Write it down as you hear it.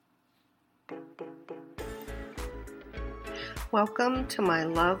Welcome to my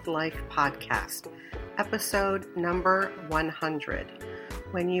Love Life podcast, episode number 100,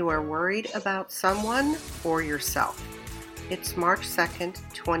 when you are worried about someone or yourself. It's March 2nd,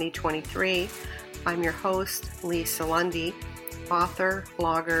 2023. I'm your host, Lisa Lundy, author,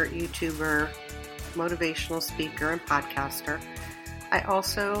 blogger, YouTuber, motivational speaker, and podcaster. I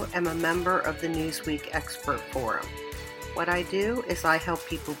also am a member of the Newsweek Expert Forum. What I do is I help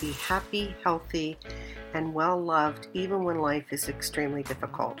people be happy, healthy, and well-loved even when life is extremely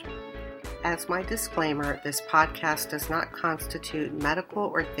difficult. As my disclaimer, this podcast does not constitute medical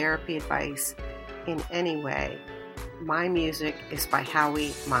or therapy advice in any way. My music is by Howie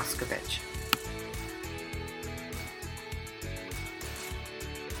Moscovich.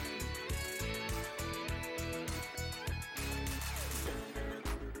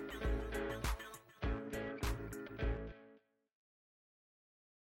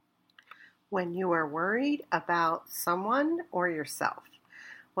 When you are worried about someone or yourself.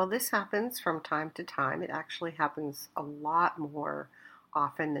 Well, this happens from time to time. It actually happens a lot more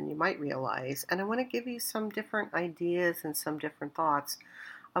often than you might realize. And I want to give you some different ideas and some different thoughts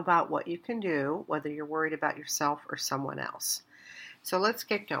about what you can do, whether you're worried about yourself or someone else. So let's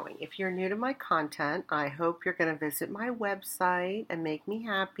get going. If you're new to my content, I hope you're going to visit my website and make me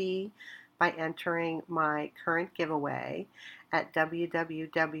happy by entering my current giveaway at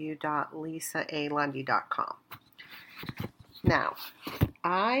www.lisaalundy.com. Now,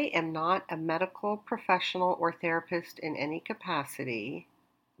 I am not a medical professional or therapist in any capacity.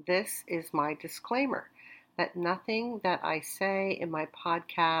 This is my disclaimer that nothing that I say in my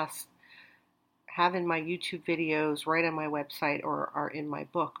podcast, have in my YouTube videos, write on my website, or are in my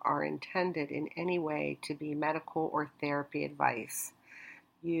book are intended in any way to be medical or therapy advice.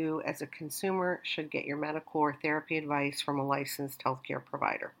 You, as a consumer, should get your medical or therapy advice from a licensed healthcare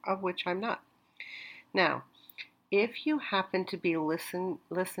provider, of which I'm not. Now, if you happen to be listening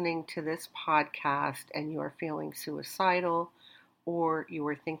to this podcast and you are feeling suicidal, or you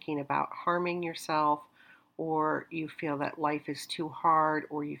are thinking about harming yourself, or you feel that life is too hard,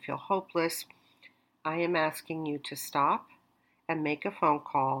 or you feel hopeless, I am asking you to stop and make a phone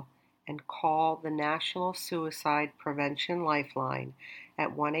call and call the National Suicide Prevention Lifeline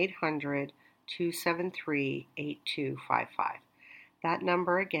at 1-800-273-8255. That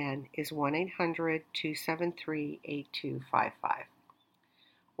number again is 1-800-273-8255.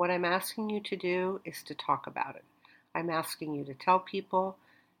 What I'm asking you to do is to talk about it. I'm asking you to tell people.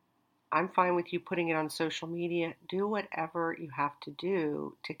 I'm fine with you putting it on social media. Do whatever you have to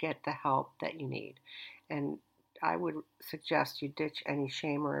do to get the help that you need. And I would suggest you ditch any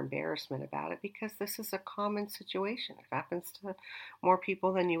shame or embarrassment about it, because this is a common situation. It happens to more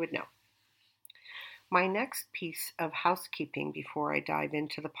people than you would know. My next piece of housekeeping before I dive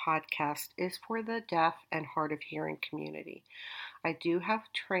into the podcast is for the deaf and hard of hearing community. I do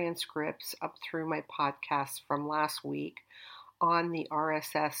have transcripts up through my podcast from last week on the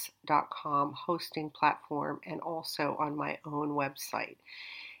RSS.com hosting platform and also on my own website.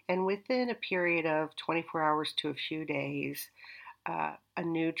 And within a period of 24 hours to a few days, a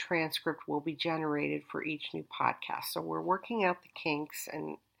new transcript will be generated for each new podcast. So we're working out the kinks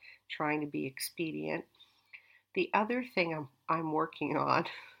and trying to be expedient. The other thing I'm working on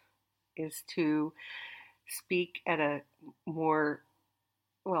is to speak at a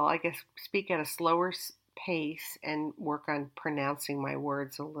speak at a slower pace and work on pronouncing my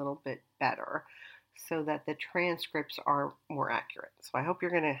words a little bit better, so that the transcripts are more accurate. So I hope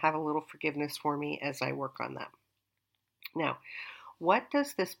you're going to have a little forgiveness for me as I work on that. Now, what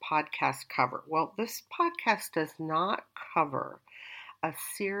does this podcast cover? Well, this podcast does not cover a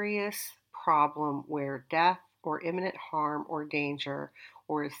serious problem where death or imminent harm or danger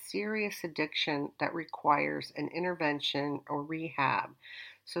or a serious addiction that requires an intervention or rehab.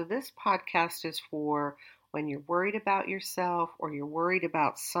 So this podcast is for when you're worried about yourself or you're worried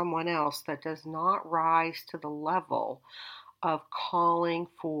about someone else that does not rise to the level of calling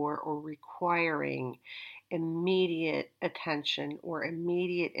for or requiring immediate attention or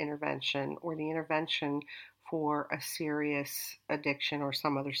immediate intervention, or the intervention for a serious addiction or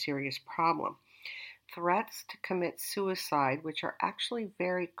some other serious problem. Threats to commit suicide, which are actually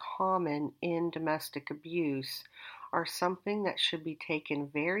very common in domestic abuse, are something that should be taken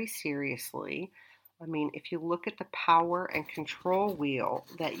very seriously. I mean, if you look at the power and control wheel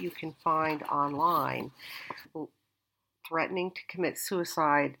that you can find online, threatening to commit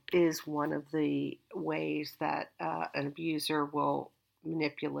suicide is one of the ways that an abuser will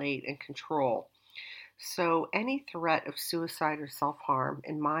manipulate and control. So, any threat of suicide or self harm,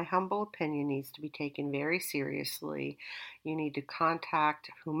 in my humble opinion, needs to be taken very seriously. You need to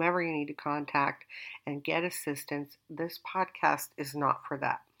contact whomever you need to contact and get assistance. This podcast is not for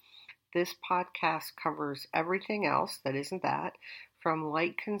that. This podcast covers everything else that isn't that, from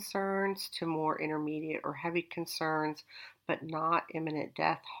light concerns to more intermediate or heavy concerns, but not imminent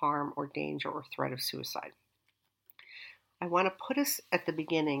death, harm, or danger or threat of suicide. I want to put us at the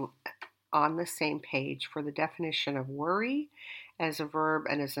beginning on the same page for the definition of worry as a verb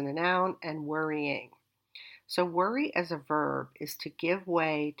and as a noun, and worrying. So, worry as a verb is to give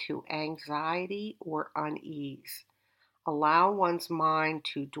way to anxiety or unease, allow one's mind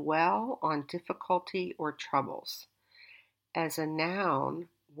to dwell on difficulty or troubles. As a noun,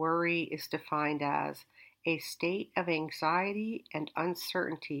 worry is defined as a state of anxiety and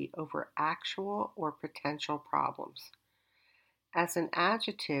uncertainty over actual or potential problems. As an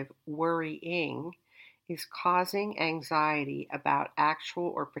adjective, worrying is causing anxiety about actual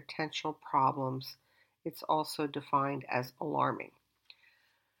or potential problems. It's also defined as alarming.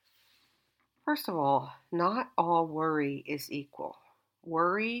 First of all, not all worry is equal.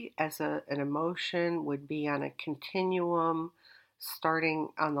 Worry as an emotion would be on a continuum, starting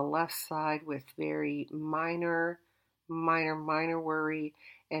on the left side with very minor worry,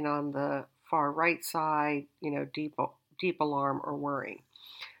 and on the far right side, deep alarm or worry.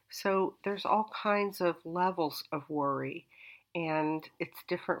 So there's all kinds of levels of worry, and it's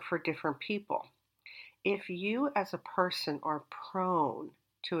different for different people. If you as a person are prone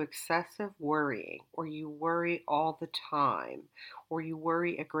to excessive worrying, or you worry all the time, or you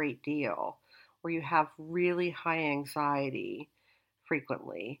worry a great deal, or you have really high anxiety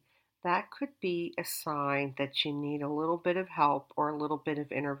frequently, that could be a sign that you need a little bit of help or a little bit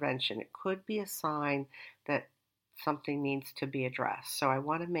of intervention. It could be a sign that something needs to be addressed. So I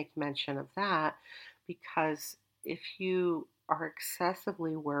want to make mention of that, because if you are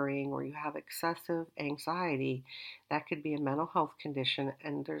excessively worrying or you have excessive anxiety, that could be a mental health condition,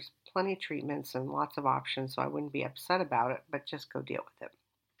 and there's plenty of treatments and lots of options, so I wouldn't be upset about it, but just go deal with it.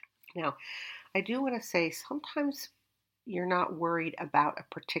 Now, I do want to say sometimes you're not worried about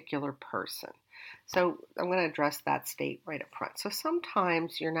a particular person. So I'm going to address that state right up front. So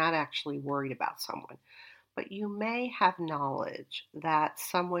sometimes you're not actually worried about someone, but you may have knowledge that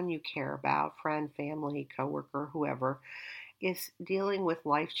someone you care about, friend, family, coworker, whoever, is dealing with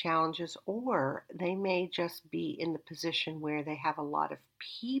life challenges, or they may just be in the position where they have a lot of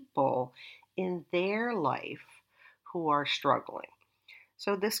people in their life who are struggling.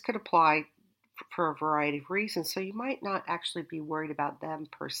 So this could apply for a variety of reasons. So you might not actually be worried about them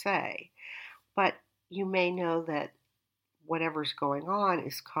per se, but you may know that whatever's going on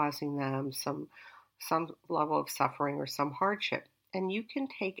is causing them some level of suffering or some hardship. And you can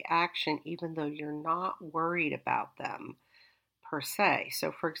take action even though you're not worried about them per se.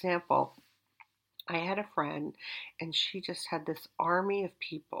 So, for example, I had a friend and she just had this army of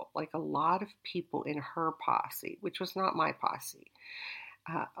people, like a lot of people in her posse, which was not my posse.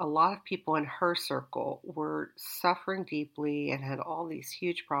 A lot of people in her circle were suffering deeply and had all these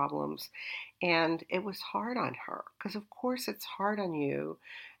huge problems. And it was hard on her because, of course, it's hard on you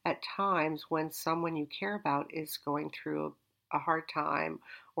at times when someone you care about is going through a hard time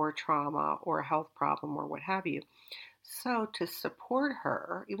or trauma or a health problem or what have you. So to support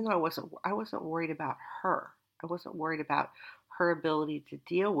her, even though I wasn't worried about her. I wasn't worried about her ability to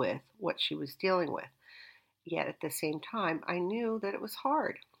deal with what she was dealing with. Yet at the same time, I knew that it was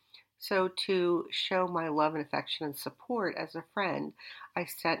hard. So to show my love and affection and support as a friend, I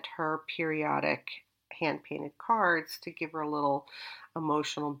sent her periodic hand-painted cards to give her a little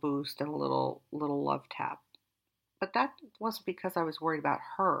emotional boost and a little love tap. But that wasn't because I was worried about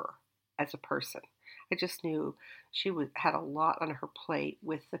her as a person. I just knew she had a lot on her plate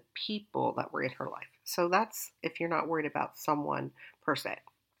with the people that were in her life. So that's if you're not worried about someone per se.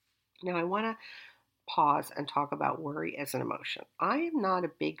 Now I want to pause and talk about worry as an emotion. I am not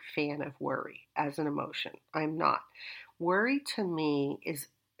a big fan of worry as an emotion. I'm not. Worry to me is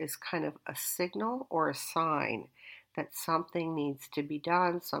kind of a signal or a sign that something needs to be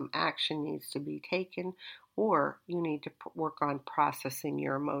done, some action needs to be taken, or you need to work on processing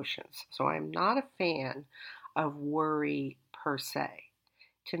your emotions. So I'm not a fan of worry per se.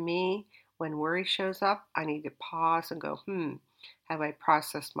 To me, when worry shows up, I need to pause and go, have I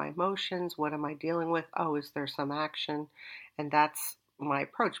processed my emotions? What am I dealing with? Oh, is there some action? And that's my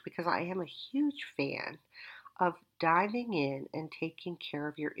approach, because I am a huge fan of diving in and taking care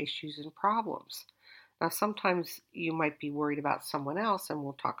of your issues and problems. Now, sometimes you might be worried about someone else, and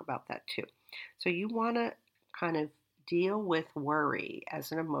we'll talk about that too. So you want to kind of deal with worry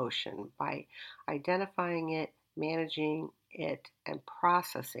as an emotion by identifying it, managing it, and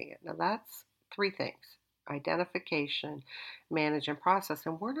processing it. Now, that's three things: identification, manage, and process.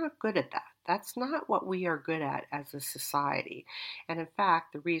 And we're not good at that. That's not what we are good at as a society. And in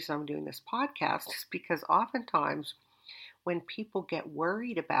fact, the reason I'm doing this podcast is because oftentimes when people get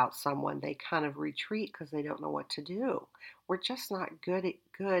worried about someone, they kind of retreat because they don't know what to do. We're just not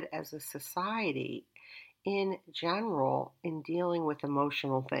good as a society in general in dealing with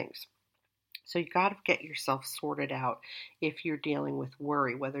emotional things. So you got to get yourself sorted out if you're dealing with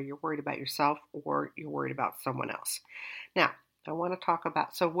worry, whether you're worried about yourself or you're worried about someone else. Now, I want to talk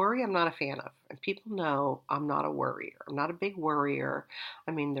about, so worry I'm not a fan of. And people know I'm not a worrier. I'm not a big worrier.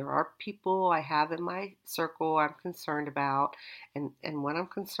 I mean, there are people I have in my circle I'm concerned about. And when I'm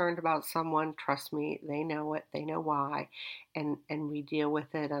concerned about someone, trust me, they know it. They know why. And we deal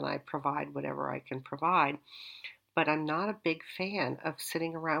with it, and I provide whatever I can provide. But I'm not a big fan of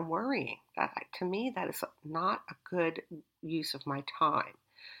sitting around worrying. To me, that is not a good use of my time.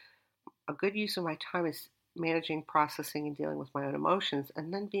 A good use of my time is managing, processing, and dealing with my own emotions,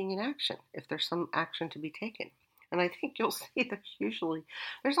 and then being in action if there's some action to be taken. And I think you'll see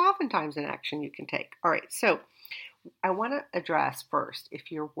there's oftentimes an action you can take. All right, so I want to address first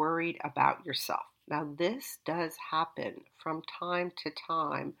if you're worried about yourself. Now, this does happen from time to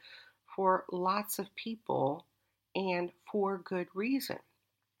time for lots of people and for good reason.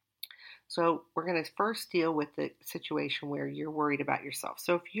 So we're going to first deal with the situation where you're worried about yourself.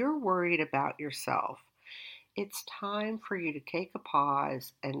 So if you're worried about yourself, it's time for you to take a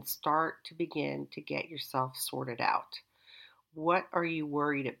pause and start to begin to get yourself sorted out. What are you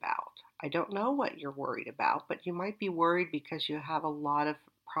worried about? I don't know what you're worried about, but you might be worried because you have a lot of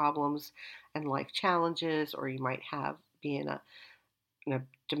problems and life challenges, or you might be in a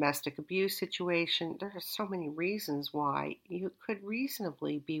domestic abuse situation. There are so many reasons why you could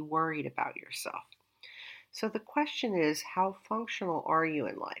reasonably be worried about yourself. So the question is, how functional are you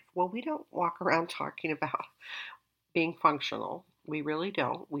in life? Well, we don't walk around talking about being functional. We really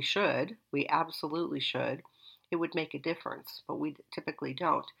don't. We should. We absolutely should. It would make a difference, but we typically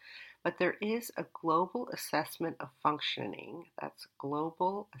don't. But there is a global assessment of functioning. That's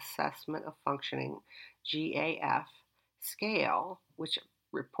Global Assessment of Functioning, GAF, scale, which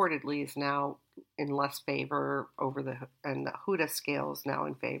reportedly is now in less favor and the Huda scale is now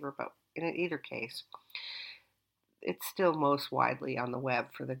in favor, but in either case, it's still most widely on the web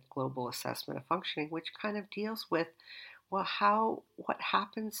for the Global Assessment of Functioning, which kind of deals with, well, what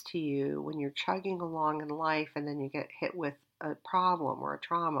happens to you when you're chugging along in life and then you get hit with a problem or a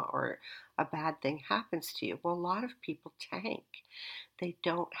trauma or a bad thing happens to you. Well, a lot of people tank. They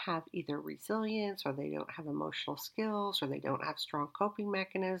don't have either resilience, or they don't have emotional skills, or they don't have strong coping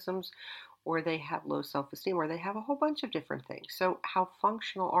mechanisms, or they have low self-esteem, or they have a whole bunch of different things. So how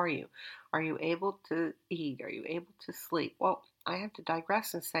functional are you? Are you able to eat? Are you able to sleep? Well, I have to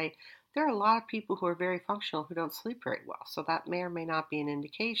digress and say there are a lot of people who are very functional who don't sleep very well. So that may or may not be an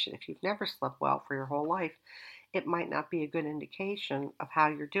indication. If you've never slept well for your whole life, it might not be a good indication of how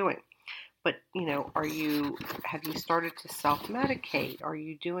you're doing. But, have you started to self-medicate? Are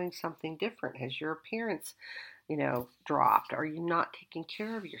you doing something different? Has your appearance, dropped? Are you not taking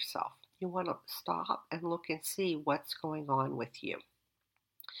care of yourself? You want to stop and look and see what's going on with you.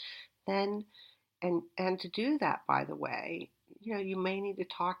 Then, and to do that, by the way, you may need to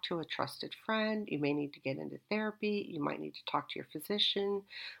talk to a trusted friend. You may need to get into therapy. You might need to talk to your physician,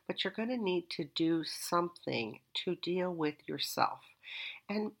 but you're going to need to do something to deal with yourself.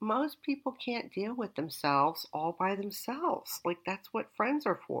 And most people can't deal with themselves all by themselves. Like, that's what friends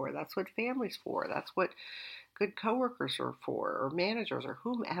are for. That's what family's for. That's what good coworkers are for, or managers, or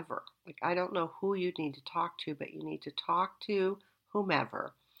whomever. Like, I don't know who you need to talk to, but you need to talk to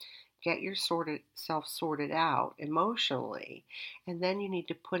whomever. Get your self sorted out emotionally, and then you need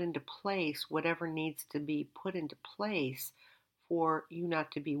to put into place whatever needs to be put into place for you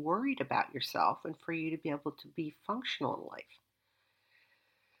not to be worried about yourself and for you to be able to be functional in life.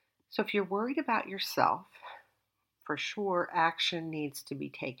 So if you're worried about yourself, for sure, action needs to be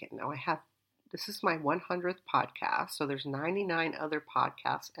taken. Now, this is my 100th podcast, so there's 99 other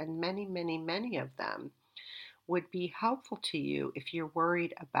podcasts, and many, many, many of them would be helpful to you if you're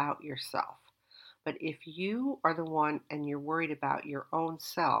worried about yourself. But if you are the one and you're worried about your own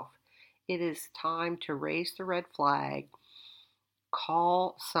self, it is time to raise the red flag,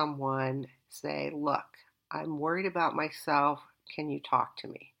 call someone, say, look, I'm worried about myself. Can you talk to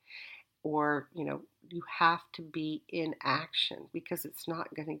me? Or, you have to be in action, because it's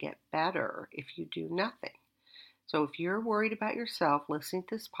not going to get better if you do nothing. So if you're worried about yourself, listening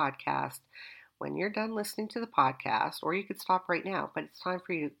to this podcast, when you're done listening to the podcast, or you could stop right now, but it's time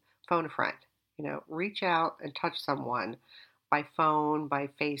for you to phone a friend. Reach out and touch someone by phone, by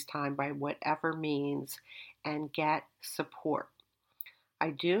FaceTime, by whatever means, and get support.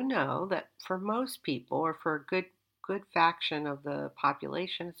 I do know that for most people, or for a good faction of the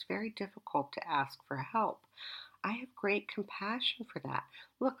population, it's very difficult to ask for help. I have great compassion for that.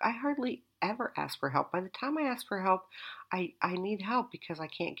 Look, I hardly ever ask for help. By the time I ask for help, I need help because I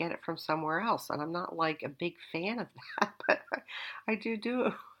can't get it from somewhere else. And I'm not like a big fan of that, but I do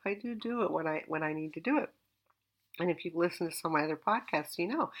it. I do it when I need to do it. And if you've listened to some of my other podcasts, you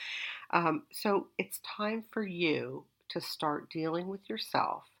know. So it's time for you to start dealing with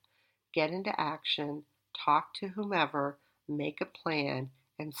yourself, get into action, talk to whomever, make a plan,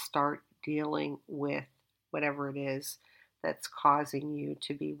 and start dealing with whatever it is that's causing you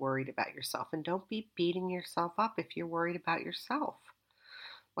to be worried about yourself. And don't be beating yourself up if you're worried about yourself.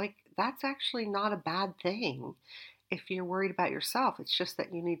 Like, that's actually not a bad thing if you're worried about yourself. It's just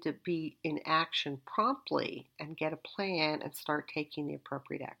that you need to be in action promptly and get a plan and start taking the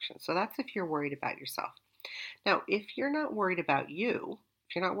appropriate action. So that's if you're worried about yourself. Now, if you're not worried about you,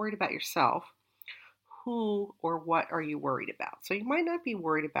 if you're not worried about yourself, who or what are you worried about? So you might not be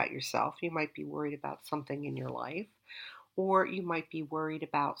worried about yourself. You might be worried about something in your life, or you might be worried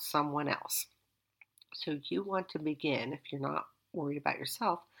about someone else. So you want to begin, if you're not worried about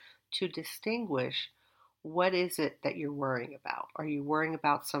yourself, to distinguish what is it that you're worrying about. Are you worrying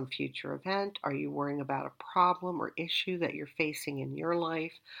about some future event? Are you worrying about a problem or issue that you're facing in your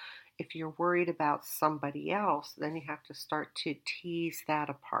life? If you're worried about somebody else, then you have to start to tease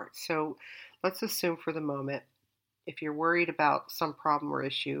that apart. So let's assume for the moment, if you're worried about some problem or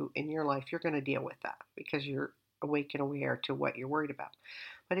issue in your life, you're going to deal with that because you're awake and aware to what you're worried about.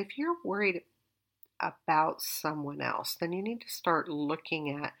 But if you're worried about someone else, then you need to start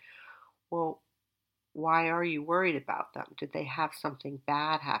looking at, well, why are you worried about them? Did they have something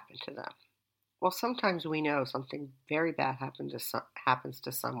bad happen to them? Well, sometimes we know something very bad happens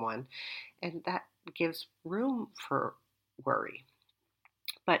to someone, and that gives room for worry.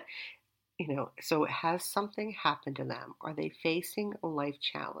 But, so has something happened to them? Are they facing a life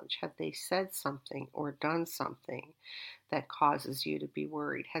challenge? Have they said something or done something that causes you to be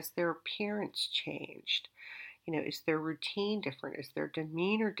worried? Has their appearance changed? Is their routine different? Is their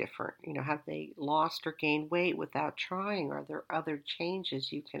demeanor different? Have they lost or gained weight without trying? Are there other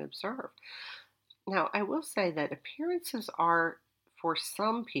changes you can observe? Now, I will say that appearances are, for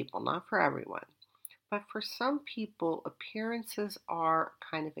some people, not for everyone, but for some people, appearances are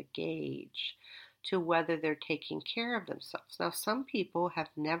kind of a gauge to whether they're taking care of themselves. Now, some people have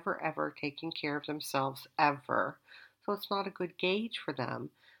never, ever taken care of themselves, ever. So it's not a good gauge for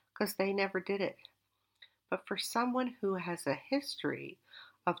them because they never did it. But for someone who has a history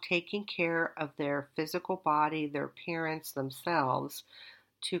of taking care of their physical body, their appearance, themselves,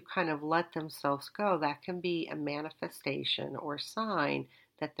 to kind of let themselves go, that can be a manifestation or sign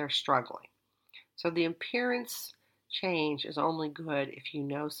that they're struggling. So the appearance change is only good if you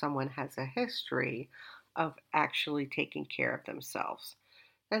know someone has a history of actually taking care of themselves.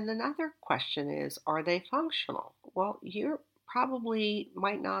 And another question is, are they functional? Well, you probably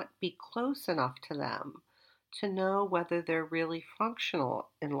might not be close enough to them to know whether they're really functional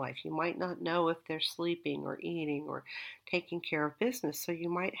in life. You might not know if they're sleeping or eating or taking care of business, so you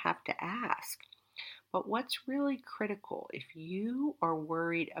might have to ask. But what's really critical if you are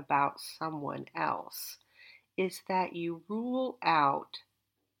worried about someone else is that you rule out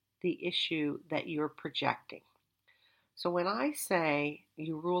the issue that you're projecting. So when I say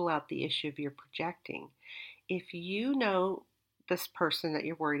you rule out the issue of you're projecting, if you know this person that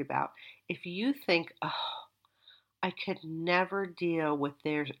you're worried about, if you think, oh, I could never deal with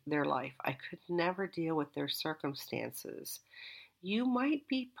their life, I could never deal with their circumstances, you might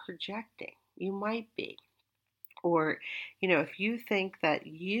be projecting. You might be. Or, if you think that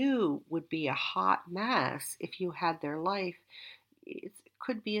you would be a hot mess if you had their life, it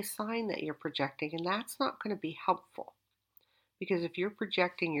could be a sign that you're projecting, and that's not going to be helpful. Because if you're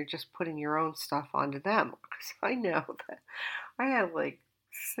projecting, you're just putting your own stuff onto them. Because I know that I had like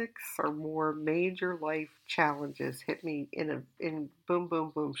 6 or more major life challenges hit me in boom,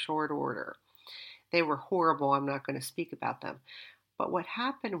 boom, boom, short order. They were horrible. I'm not going to speak about them. But what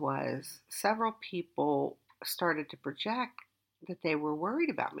happened was several people started to project that they were worried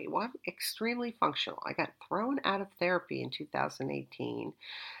about me. Well, I'm extremely functional. I got thrown out of therapy in 2018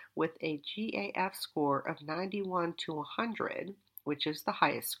 with a GAF score of 91 to 100, which is the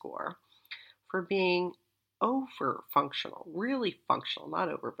highest score, for being over functional, really functional, not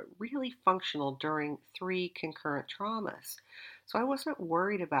over, but really functional during 3 concurrent traumas. So I wasn't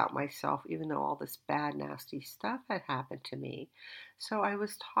worried about myself, even though all this bad, nasty stuff had happened to me. So I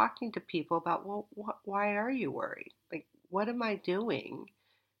was talking to people about, well, why are you worried? Like, what am I doing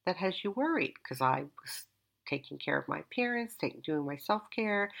that has you worried? Because I was taking care of my appearance, doing my self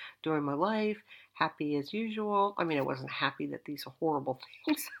care, doing my life, happy as usual. I mean, I wasn't happy that these horrible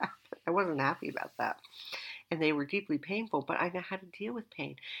things happened. I wasn't happy about that. And they were deeply painful, but I know how to deal with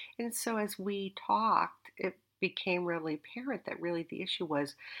pain. And so as we talked, it became really apparent that really the issue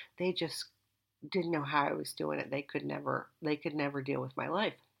was they just didn't know how I was doing it. They could never deal with my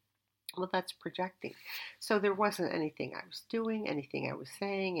life. Well, that's projecting. So there wasn't anything I was doing, anything I was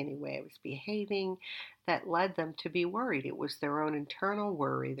saying, any way I was behaving that led them to be worried. It was their own internal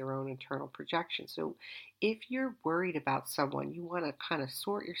worry, their own internal projection. So if you're worried about someone, you want to kind of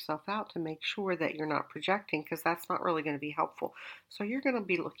sort yourself out to make sure that you're not projecting, because that's not really going to be helpful. So you're going to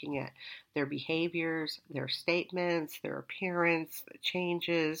be looking at their behaviors, their statements, their appearance, the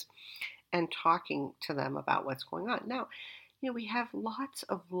changes, and talking to them about what's going on. Now, we have lots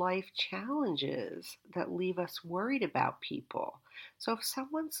of life challenges that leave us worried about people. So if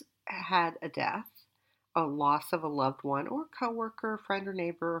someone's had a death, a loss of a loved one, or coworker, friend, or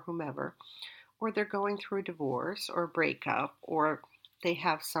neighbor, or whomever, or they're going through a divorce or a breakup, or they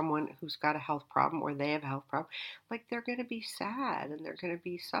have someone who's got a health problem, or they have a health problem, like they're going to be sad and they're going to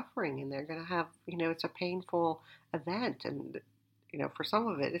be suffering and they're going to have, it's a painful event. And for some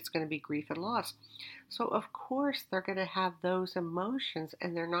of it, it's going to be grief and loss. So, of course, they're going to have those emotions,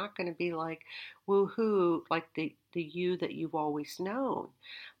 and they're not going to be like woohoo, like the you that you've always known.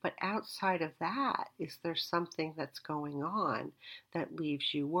 But outside of that, is there something that's going on that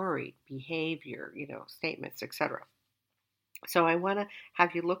leaves you worried? Behavior, statements, etc. So, I want to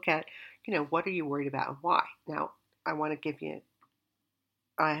have you look at, what are you worried about and why? Now,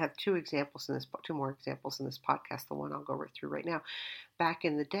 I have two more examples in this podcast. The one I'll go right through right now. Back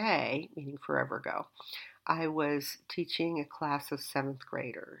in the day, meaning forever ago, I was teaching a class of seventh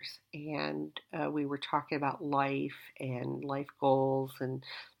graders, and we were talking about life and life goals and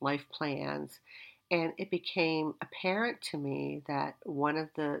life plans. And it became apparent to me that one of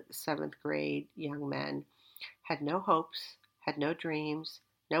the seventh grade young men had no hopes, had no dreams,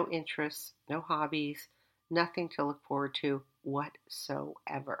 no interests, no hobbies, nothing to look forward to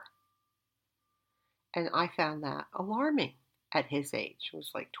whatsoever. And I found that alarming at his age. It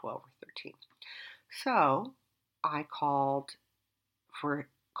was like 12 or 13. So I called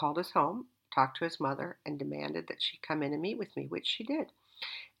his home, talked to his mother, and demanded that she come in and meet with me, which she did.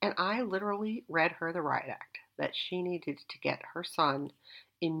 And I literally read her the riot act, that she needed to get her son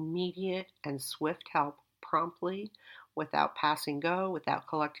immediate and swift help promptly, without passing go, without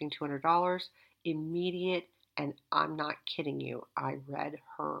collecting $200, immediate. And I'm not kidding you, I read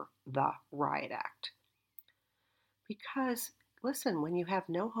her the riot act. Because listen, when you have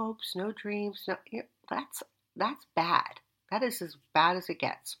no hopes, no dreams, that's bad. That is as bad as it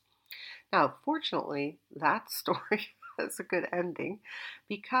gets. Now, fortunately, that story has a good ending,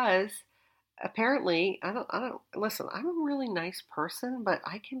 because apparently, I don't listen. I'm a really nice person, but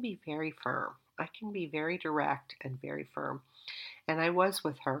I can be very firm. I can be very direct and very firm. And I was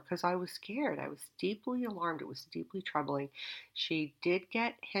with her because I was scared. I was deeply alarmed. It was deeply troubling. She did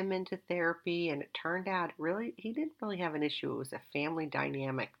get him into therapy, and it turned out he didn't really have an issue. It was a family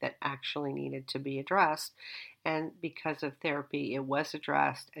dynamic that actually needed to be addressed. And because of therapy, it was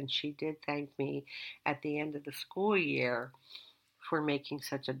addressed. And she did thank me at the end of the school year for making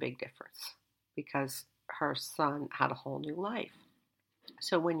such a big difference, because her son had a whole new life.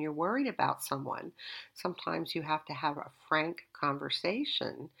 So when you're worried about someone, sometimes you have to have a frank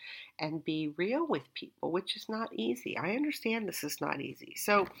conversation and be real with people, which is not easy. I understand this is not easy.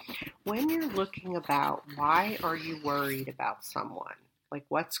 So when you're looking about why are you worried about someone, like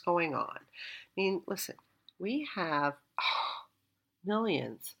what's going on? I mean, listen, we have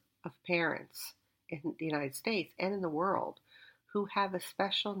millions of parents in the United States and in the world who have a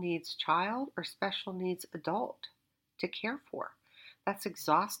special needs child or special needs adult to care for. That's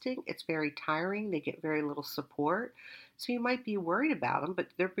exhausting. It's very tiring. They get very little support. So you might be worried about them, but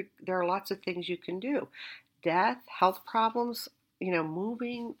there are lots of things you can do. Death, health problems,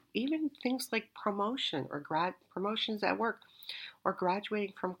 moving, even things like promotion or promotions at work, or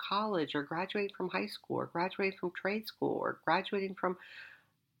graduating from college, or graduating from high school, or graduating from trade school, or graduating from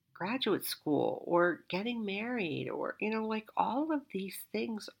graduate school, or getting married, or like all of these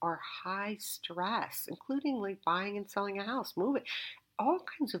things are high stress, including like buying and selling a house, moving. All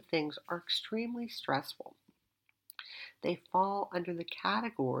kinds of things are extremely stressful. They fall under the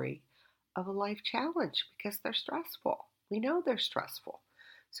category of a life challenge because they're stressful. We know they're stressful.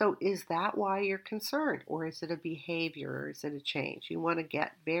 So is that why you're concerned? Or is it a behavior? Or is it a change? You want to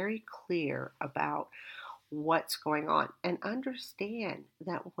get very clear about what's going on and understand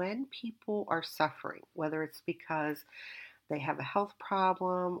that when people are suffering, whether it's because they have a health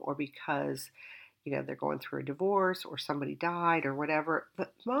problem or because they're going through a divorce or somebody died or whatever, the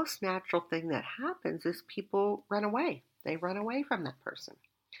most natural thing that happens is people run away. They run away from that person.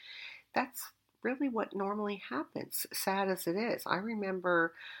 That's really what normally happens, sad as it is. I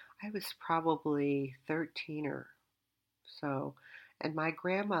remember I was probably 13 or so, and my late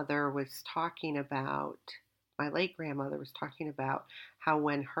grandmother was talking about how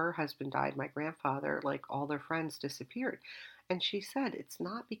when her husband died, my grandfather, like all their friends disappeared. And she said, it's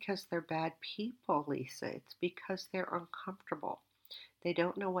not because they're bad people, Lisa. It's because they're uncomfortable. They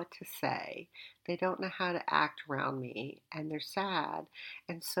don't know what to say. They don't know how to act around me, and they're sad,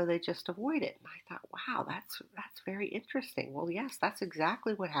 and so they just avoid it. And I thought, wow, that's very interesting. Well, yes, that's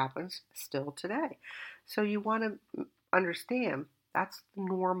exactly what happens still today. So you want to understand that's the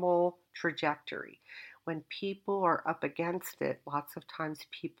normal trajectory. When people are up against it, lots of times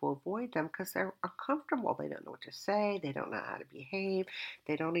people avoid them because they're uncomfortable. They don't know what to say. They don't know how to behave.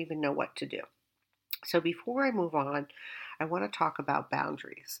 They don't even know what to do. So before I move on, I want to talk about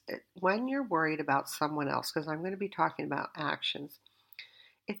boundaries. When you're worried about someone else, because I'm going to be talking about actions,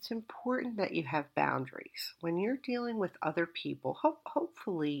 it's important that you have boundaries. When you're dealing with other people,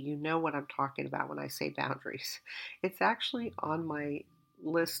 hopefully you know what I'm talking about when I say boundaries. It's actually on my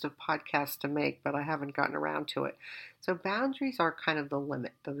list of podcasts to make, but I haven't gotten around to it. So boundaries are kind of the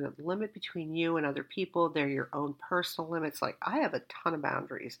limit between you and other people. They're your own personal limits. Like I have a ton of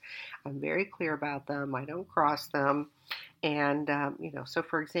boundaries. I'm very clear about them. I don't cross them. And, so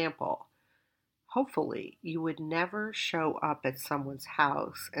for example, hopefully you would never show up at someone's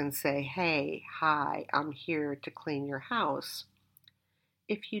house and say, hey, hi, I'm here to clean your house,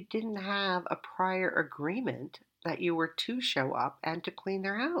 if you didn't have a prior agreement that you were to show up and to clean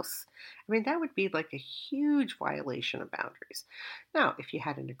their house. I mean, that would be like a huge violation of boundaries. Now, if you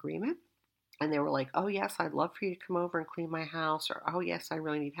had an agreement and they were like, oh, yes, I'd love for you to come over and clean my house, or oh, yes, I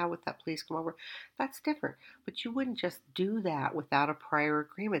really need help with that, please come over, that's different. But you wouldn't just do that without a prior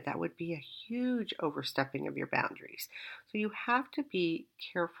agreement. That would be a huge overstepping of your boundaries. So you have to be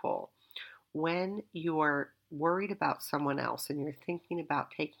careful when you are worried about someone else and you're thinking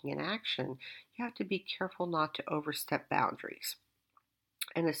about taking an action. You have to be careful not to overstep boundaries.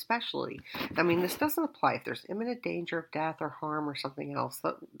 And especially, I mean, this doesn't apply if there's imminent danger of death or harm or something else.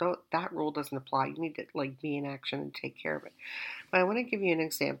 That rule doesn't apply. You need to be in action and take care of it. But I want to give you an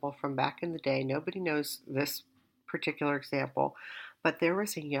example from back in the day. Nobody knows this particular example, but there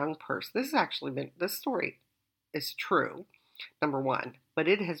was a young person. This story is true, number one, but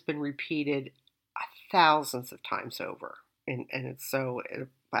it has been repeated thousands of times over. And it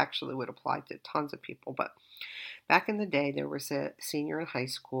actually would apply to tons of people. But back in the day, there was a senior in high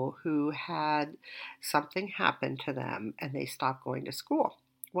school who had something happen to them and they stopped going to school.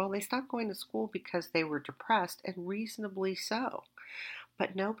 Well, they stopped going to school because they were depressed, and reasonably so.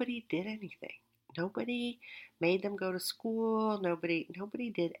 But nobody did anything. Nobody made them go to school. Nobody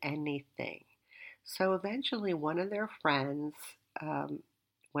did anything. So eventually one of their friends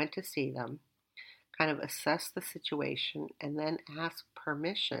went to see them, kind of assess the situation, and then ask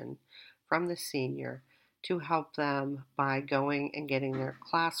permission from the senior to help them by going and getting their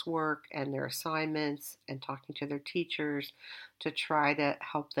classwork and their assignments and talking to their teachers to try to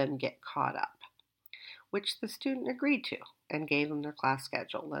help them get caught up, which the student agreed to and gave them their class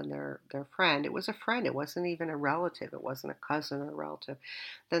schedule. And their friend, it was a friend, it wasn't even a relative, it wasn't a cousin or a relative.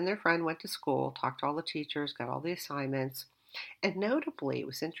 Then their friend went to school, talked to all the teachers, got all the assignments. And notably, it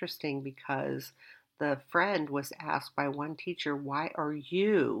was interesting because the friend was asked by one teacher, why are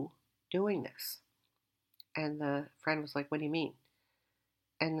you doing this? And the friend was like, what do you mean?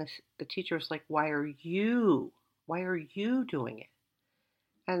 And the teacher was like, why are you doing it?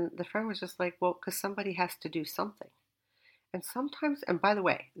 And the friend was just like, well, because somebody has to do something. And sometimes, and by the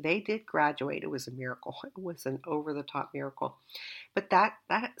way, they did graduate. It was a miracle. It was an over-the-top miracle. But that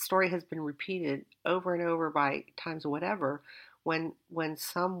story has been repeated over and over by times whatever, when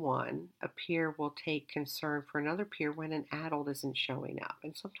someone, a peer, will take concern for another peer when an adult isn't showing up.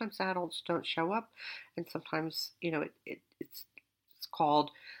 And sometimes adults don't show up, and sometimes, it's called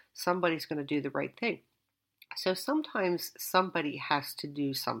somebody's going to do the right thing. So sometimes somebody has to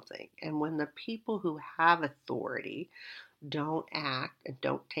do something. And when the people who have authority don't act and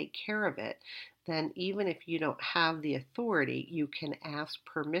don't take care of it, then even if you don't have the authority, you can ask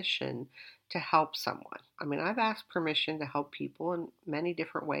permission to help someone. I mean, I've asked permission to help people in many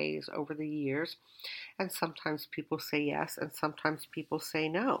different ways over the years, and sometimes people say yes, and sometimes people say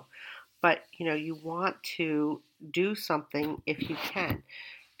no. But you want to do something if you can.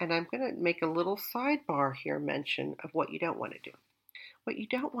 And I'm going to make a little sidebar here mention of what you don't want to do. What you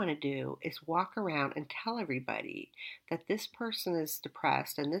don't want to do is walk around and tell everybody that this person is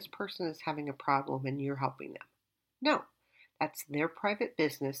depressed and this person is having a problem and you're helping them. No, that's their private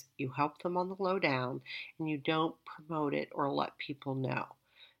business. You help them on the low down and you don't promote it or let people know.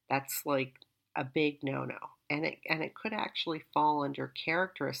 That's like a big no-no. And it could actually fall under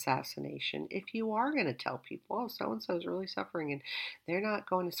character assassination if you are going to tell people, oh, so and so is really suffering and they're not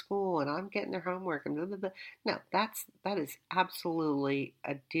going to school and I'm getting their homework and blah, blah, blah. No, that is absolutely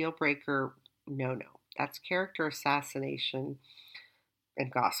a deal breaker. No. That's character assassination and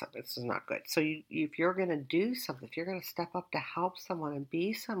gossip. This is not good. So if you're going to do something, if you're going to step up to help someone and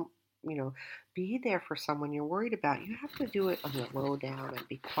be there for someone you're worried about, you have to do it on the low down and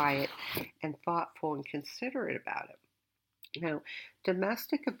be quiet and thoughtful and considerate about it. Now,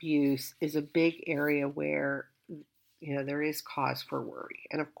 domestic abuse is a big area where there is cause for worry.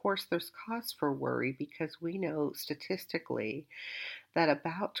 And of course, there's cause for worry because we know statistically that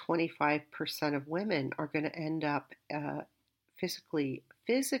about 25% of women are going to end up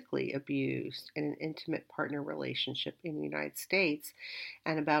physically abused in an intimate partner relationship in the United States,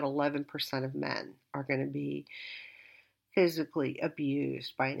 and about 11% of men are going to be physically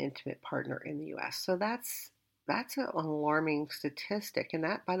abused by an intimate partner in the US. So that's an alarming statistic, and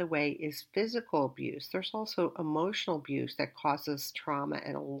that, by the way, is physical abuse. There's also emotional abuse that causes trauma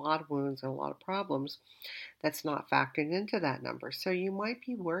and a lot of wounds and a lot of problems that's not factored into that number. So you might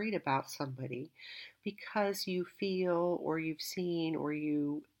be worried about somebody because you feel or you've seen or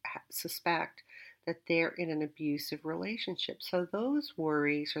you suspect that they're in an abusive relationship. So those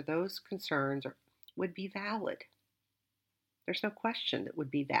worries or those concerns would be valid. There's no question that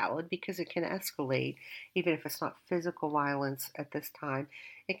would be valid because it can escalate. Even if it's not physical violence at this time,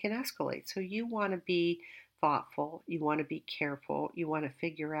 it can escalate. So you want to be thoughtful. You want to be careful. You want to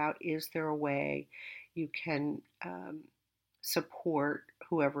figure out, is there a way you can support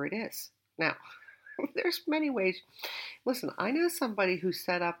whoever it is? Now, there's many ways. Listen, I know somebody who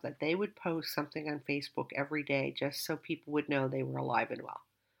set up that they would post something on Facebook every day just so people would know they were alive and well.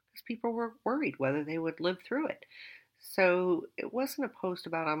 Because people were worried whether they would live through it. So it wasn't a post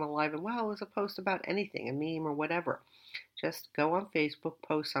about I'm alive and well. It was a post about anything, a meme or whatever. Just go on Facebook,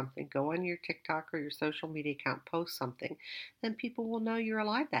 post something. Go on your TikTok or your social media account, post something. Then people will know you're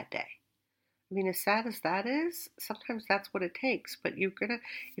alive that day. I mean, as sad as that is, sometimes that's what it takes. But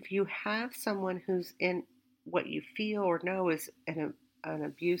if you have someone who's in what you feel or know is an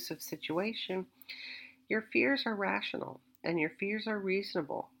abusive situation, your fears are rational and your fears are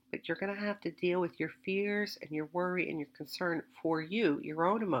reasonable. But you're going to have to deal with your fears and your worry and your concern for you, your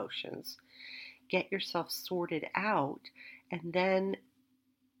own emotions. Get yourself sorted out and then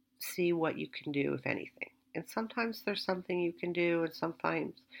see what you can do, if anything. And sometimes there's something you can do and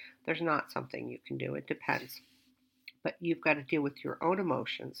sometimes there's not something you can do. It depends. But you've got to deal with your own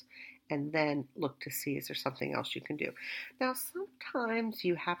emotions and then look to see, is there something else you can do? Now, sometimes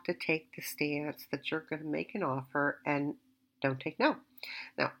you have to take the stance that you're going to make an offer and don't take no.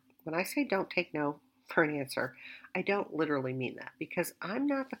 Now, when I say don't take no for an answer, I don't literally mean that because I'm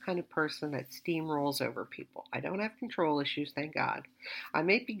not the kind of person that steamrolls over people. I don't have control issues, thank God. I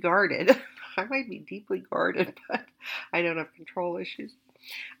may be guarded. I might be deeply guarded, but I don't have control issues.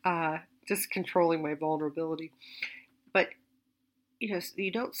 Just controlling my vulnerability. But,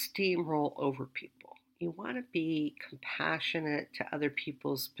 you don't steamroll over people. You want to be compassionate to other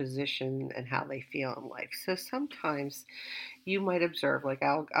people's position and how they feel in life. So sometimes you might observe, like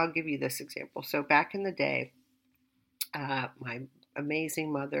I'll give you this example. So back in the day, my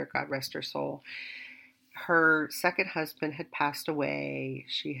amazing mother, God rest her soul, her second husband had passed away.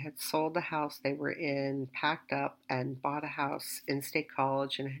 She had sold the house they were in, packed up, and bought a house in State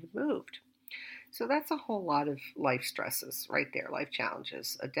College and had moved. So that's a whole lot of life stresses right there, life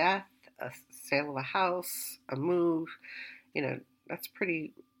challenges, a death, a sale of a house, a move,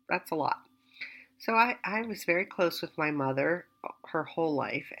 that's a lot. So I was very close with my mother her whole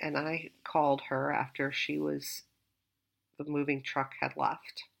life, and I called her after the moving truck had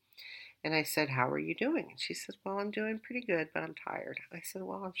left. And I said, "How are you doing?" And she said, "Well, I'm doing pretty good, but I'm tired." I said,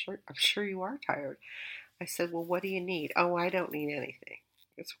 "Well, I'm sure you are tired." I said, "Well, what do you need?" "Oh, I don't need anything."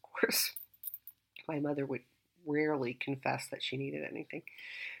 Because of course, my mother would rarely confess that she needed anything.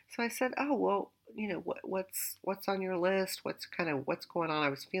 So I said, "Oh, well, what's on your list? What's going on?" I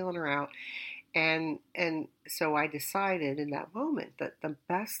was feeling her out. And so I decided in that moment that the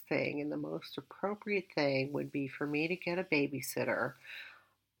best thing and the most appropriate thing would be for me to get a babysitter,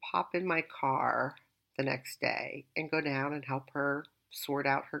 pop in my car the next day, and go down and help her sort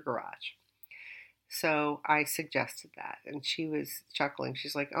out her garage. So I suggested that, and she was chuckling.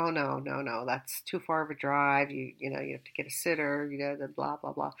 She's like, "Oh no, no, no, that's too far of a drive. You have to get a sitter. The blah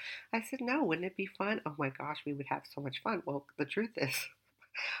blah blah." I said, "No, wouldn't it be fun? Oh my gosh, we would have so much fun." Well, the truth is,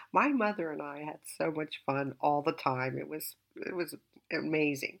 my mother and I had so much fun all the time. It was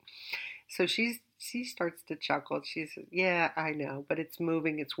amazing. So she starts to chuckle. She says, "Yeah, I know, but it's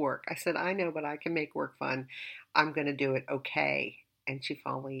moving, it's work." I said, "I know, but I can make work fun. I'm going to do it, okay." And she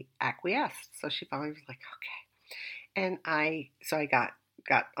finally acquiesced. So she finally was like, "Okay." And I got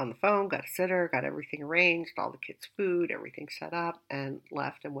on the phone, got a sitter, got everything arranged, all the kids' food, everything set up, and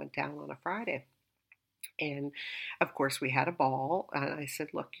left and went down on a Friday. And of course, we had a ball. And I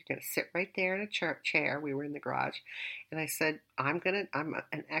said, "Look, you're going to sit right there in a chair." We were in the garage. And I said, I'm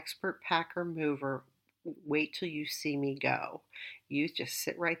an expert packer mover. Wait till you see me go. You just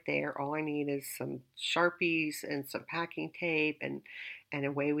sit right there. All I need is some Sharpies and some packing tape. And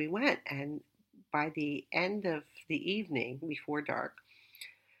away we went. And by the end of the evening, before dark,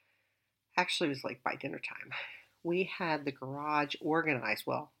 actually, it was like by dinner time, we had the garage organized.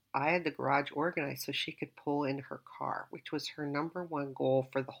 Well, I had the garage organized so she could pull in her car, which was her number one goal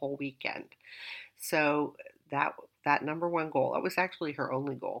for the whole weekend. So that number one goal, that was actually her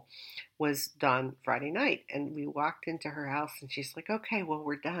only goal, was done Friday night. And we walked into her house and she's like, "Okay, well,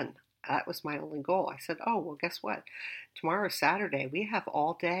 we're done. That was my only goal." I said, "Oh, well, guess what? Tomorrow's Saturday. We have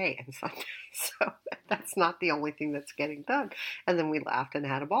all day and Sunday." So that's not the only thing that's getting done. And then we laughed and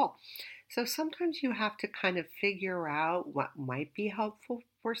had a ball. So sometimes you have to kind of figure out what might be helpful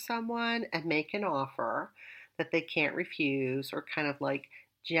for someone and make an offer that they can't refuse, or kind of like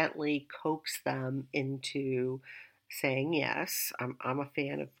gently coax them into saying yes. I'm a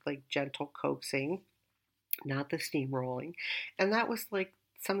fan of like gentle coaxing, not the steamrolling. And that was like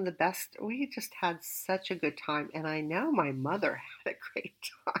some of the best. We just had such a good time. And I know my mother had a great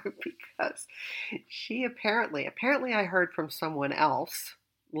time because she apparently I heard from someone else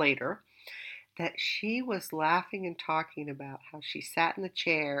later that she was laughing and talking about how she sat in the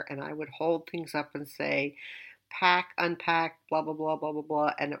chair and I would hold things up and say, "Pack, unpack, blah, blah, blah, blah, blah,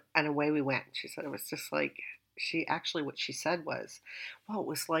 blah," and away we went. She said it was just like, what she said was, well, it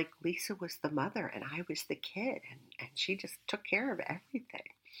was like Lisa was the mother and I was the kid, and she just took care of everything.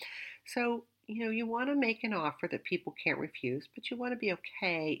 So, you want to make an offer that people can't refuse, but you want to be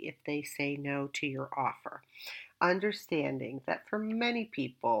okay if they say no to your offer, understanding that for many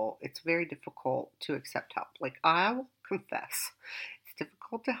people, it's very difficult to accept help. Like, I will confess, it's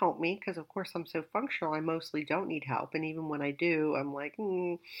difficult to help me because, of course, I'm so functional. I mostly don't need help. And even when I do, I'm like,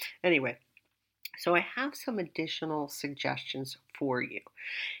 Anyway, so I have some additional suggestions for you.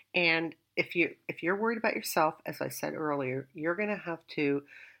 And if you're worried about yourself, as I said earlier, you're going to have to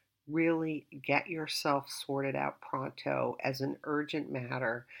really get yourself sorted out pronto as an urgent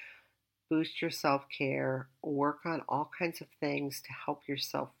matter. Boost your self care, work on all kinds of things to help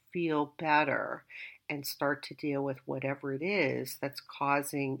yourself feel better, and start to deal with whatever it is that's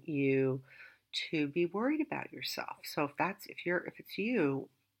causing you to be worried about yourself. So if it's you,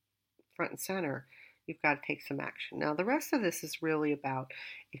 front and center, you've got to take some action. Now, the rest of this is really about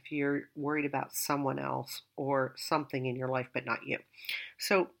if you're worried about someone else or something in your life, but not you.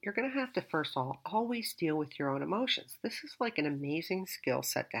 So you're going to have to, first of all, always deal with your own emotions. This is like an amazing skill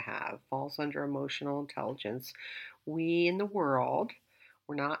set to have, falls under emotional intelligence. We in the world,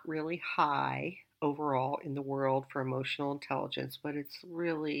 we're not really high overall in the world for emotional intelligence, but it's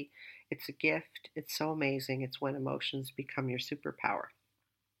a gift. It's so amazing. It's when emotions become your superpower.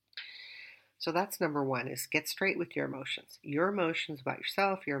 So that's number one, is get straight with your emotions. Your emotions about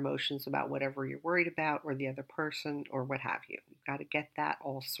yourself, your emotions about whatever you're worried about or the other person or what have you. You've got to get that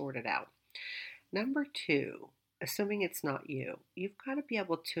all sorted out. Number two, assuming it's not you, you've got to be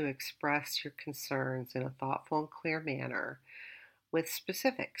able to express your concerns in a thoughtful and clear manner with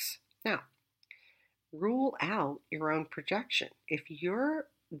specifics. Now, rule out your own projection. If you're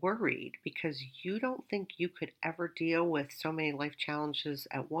worried because you don't think you could ever deal with so many life challenges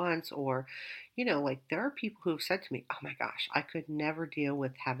at once, or, like there are people who've said to me, "Oh my gosh, I could never deal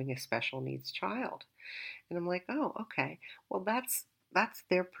with having a special needs child." And I'm like, "Oh, okay. Well, that's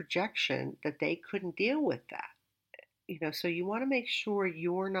their projection that they couldn't deal with that." So you want to make sure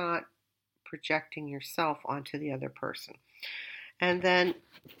you're not projecting yourself onto the other person. And then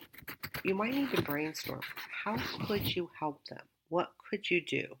you might need to brainstorm. How could you help them? What could you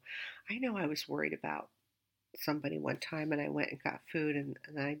do? I know I was worried about somebody one time, and I went and got food, and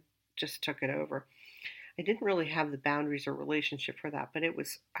I just took it over. I didn't really have the boundaries or relationship for that, but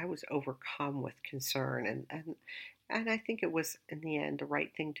I was overcome with concern, and I think it was in the end the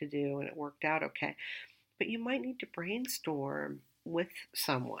right thing to do, and it worked out okay. But you might need to brainstorm with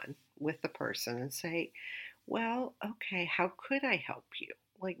someone, with the person, and say, well, okay, how could I help you?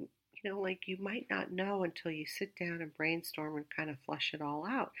 Like, like you might not know until you sit down and brainstorm and kind of flush it all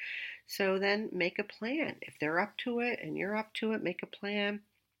out. So then make a plan. If they're up to it and you're up to it, make a plan,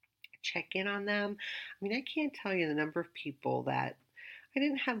 check in on them. I mean, I can't tell you the number of people that I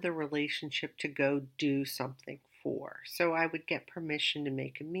didn't have the relationship to go do something for. So I would get permission to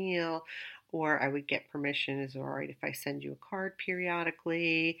make a meal, or I would get permission, is it all right if I send you a card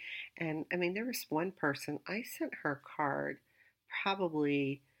periodically? And I mean, there was one person, I sent her a card,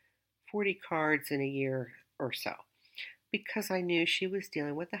 probably 40 cards in a year or so, because I knew she was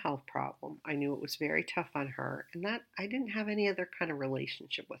dealing with a health problem. I knew it was very tough on her, and that I didn't have any other kind of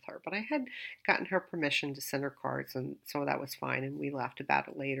relationship with her, but I had gotten her permission to send her cards, and so that was fine, and we laughed about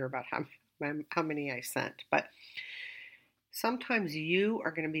it later about how many I sent. But sometimes you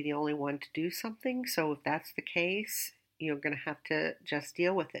are going to be the only one to do something, so if that's the case, you're going to have to just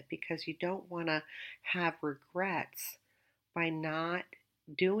deal with it, because you don't want to have regrets by not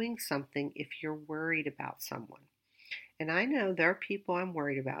doing something if you're worried about someone. And I know there are people I'm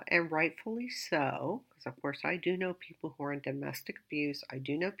worried about, and rightfully so, because of course I do know people who are in domestic abuse. I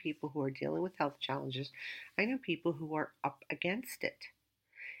do know people who are dealing with health challenges. I know people who are up against it.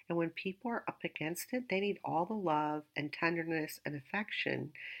 And when people are up against it, they need all the love and tenderness and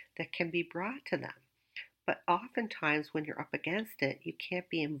affection that can be brought to them. But oftentimes when you're up against it, you can't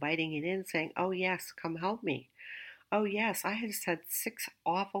be inviting it in saying, oh yes, come help me. Oh yes, I just had 6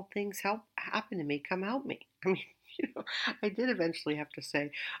 awful things happen to me, come help me. I mean, I did eventually have to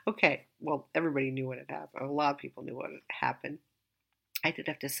say, okay, well, everybody knew what had happened. A lot of people knew what had happened. I did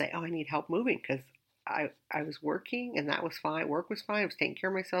have to say, oh, I need help moving, because I was working and that was fine. Work was fine. I was taking care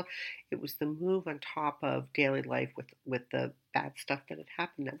of myself. It was the move on top of daily life with the bad stuff that had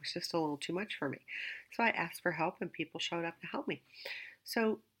happened that was just a little too much for me. So I asked for help and people showed up to help me.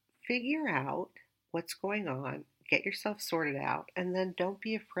 So figure out what's going on, get yourself sorted out, and then don't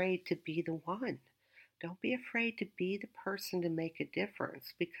be afraid to be the one. Don't be afraid to be the person to make a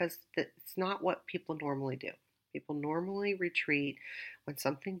difference, because it's not what people normally do. People normally retreat when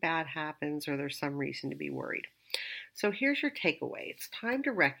something bad happens or there's some reason to be worried. So here's your takeaway. It's time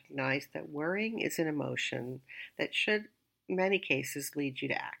to recognize that worrying is an emotion that should, in many cases, lead you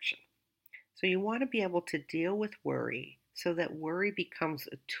to action. So you want to be able to deal with worry so that worry becomes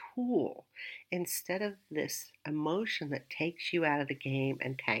a tool instead of this emotion that takes you out of the game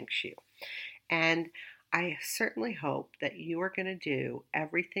and tanks you. And I certainly hope that you are going to do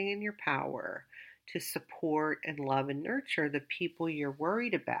everything in your power to support and love and nurture the people you're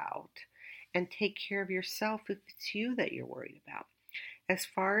worried about, and take care of yourself if it's you that you're worried about. As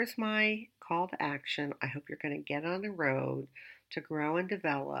far as my call to action, I hope you're going to get on the road to grow and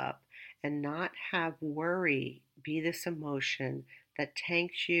develop and not have worry be this emotion that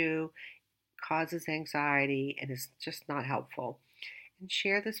tanks you, causes anxiety, and is just not helpful. And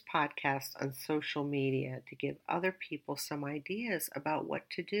share this podcast on social media to give other people some ideas about what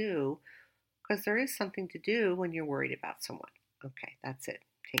to do, because there is something to do when you're worried about someone. Okay, that's it.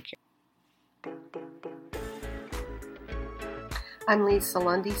 Take care. I'm Lisa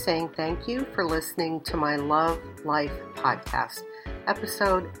Lundy saying thank you for listening to my Love Life podcast,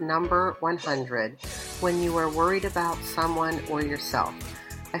 episode number 100, When You Are Worried About Someone or Yourself.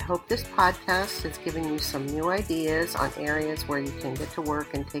 I hope this podcast has given you some new ideas on areas where you can get to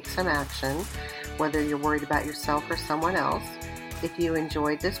work and take some action, whether you're worried about yourself or someone else. If you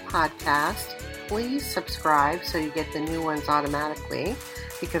enjoyed this podcast, please subscribe so you get the new ones automatically,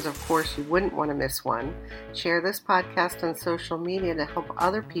 because of course you wouldn't want to miss one. Share this podcast on social media to help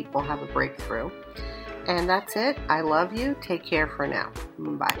other people have a breakthrough. And that's it. I love you. Take care for now.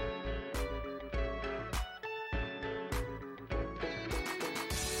 Bye.